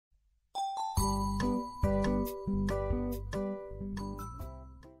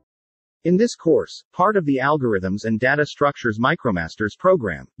In this course, part of the Algorithms and Data Structures MicroMasters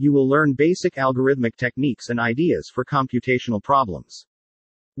program, you will learn basic algorithmic techniques and ideas for computational problems,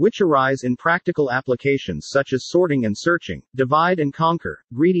 which arise in practical applications such as sorting and searching, divide and conquer,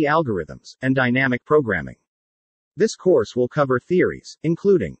 greedy algorithms, and dynamic programming. This course will cover theories,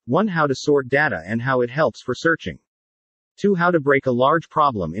 including 1. How to sort data and how it helps for searching. 2. How to break a large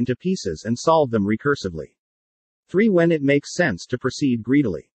problem into pieces and solve them recursively. 3. When it makes sense to proceed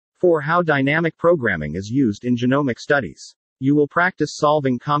greedily. 4. How dynamic programming is used in genomic studies. You will practice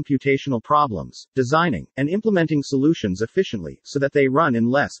solving computational problems, designing, and implementing solutions efficiently so that they run in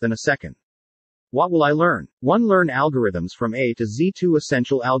less than a second. What will I learn? 1. Learn algorithms from A to Z. 2.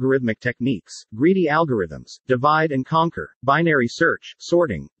 Essential algorithmic techniques, greedy algorithms, divide and conquer, binary search,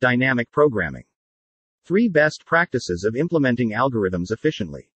 sorting, dynamic programming. 3. Best practices of implementing algorithms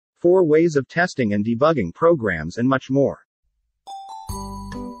efficiently. 4. Ways of testing and debugging programs and much more.